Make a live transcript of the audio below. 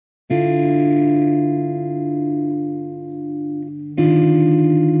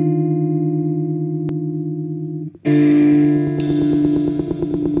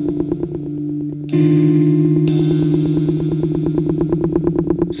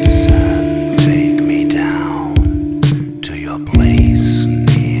Suzanne, take me down to your place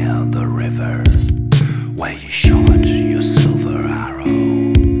near the river, where you shot your silver arrow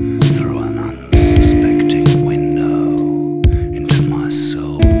through an unsuspecting window into my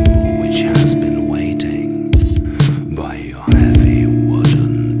soul, which has been waiting by your heavy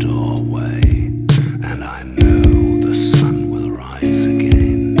wooden doorway. And I know the sun will rise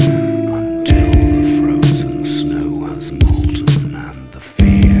again until the frozen snow has molten and the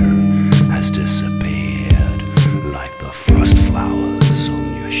fear has disappeared like the frost flowers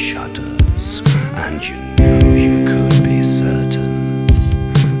on your shutters. And you knew you could be certain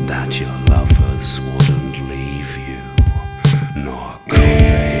that your lovers wouldn't leave you, nor could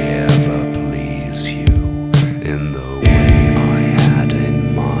they ever please you in the way I had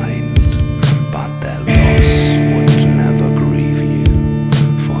in mind. But their loss would never grieve you,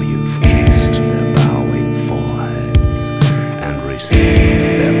 for you've kissed their bowing foreheads and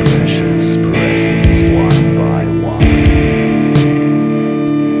received their precious presents one by one.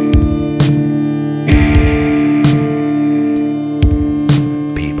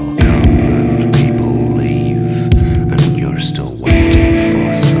 People come and people leave, and you're still waiting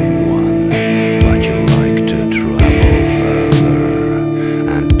for someone, but you like to travel further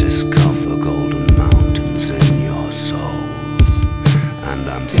and discover golden mountains in your soul. And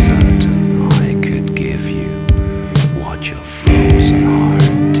I'm certain I could give you what your frozen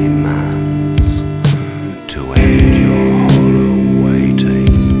heart demands, to end your hollow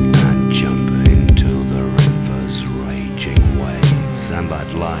waiting and jump into the river's raging waves. And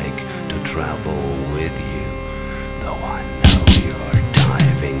I'd like to travel with you, though I know you're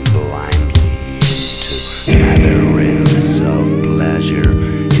diving blindly into labyrinths of pleasure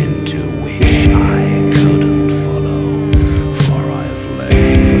into which I couldn't follow, for I've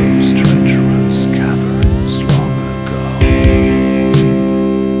left those treacherous caverns long ago.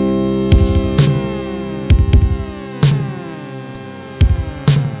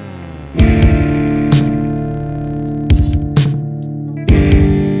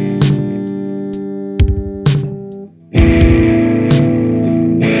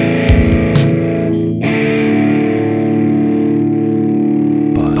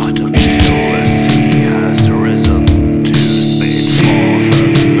 But until the sea has risen to spit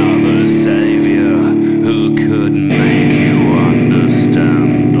forth another savior who could make you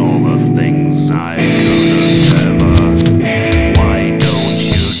understand all the things I couldn't ever, why don't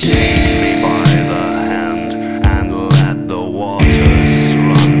you take me by the hand and let the waters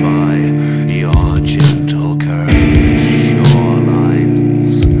run by your gentle curved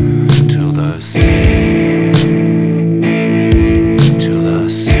shorelines to the sea, to the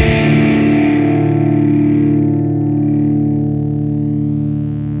sea.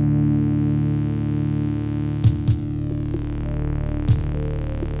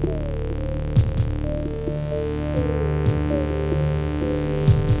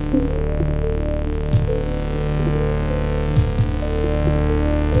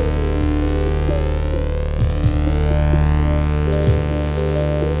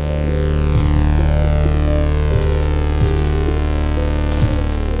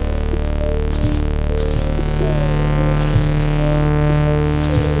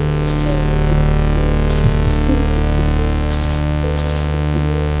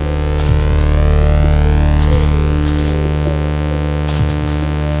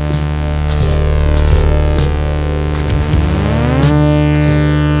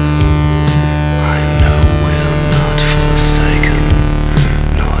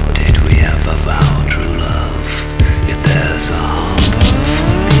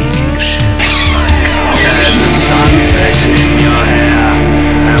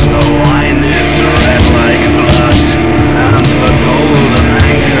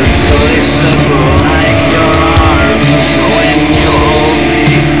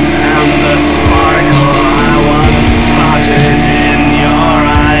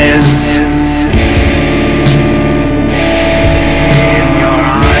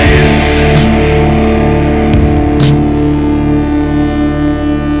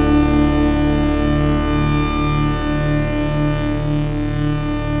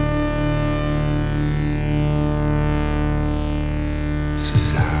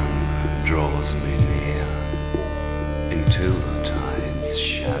 Suzanne draws me near into the tide's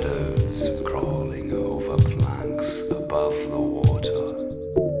shadows, crawling over planks above the water,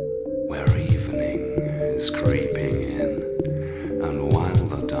 where evening is creeping in. And while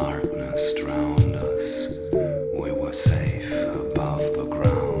the darkness drowned us, we were safe above the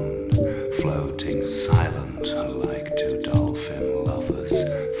ground, floating silent like two dolphin lovers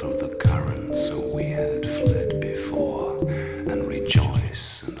through the currents we had fled before, and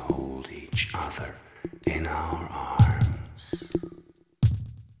rejoice and hold each other in our arms.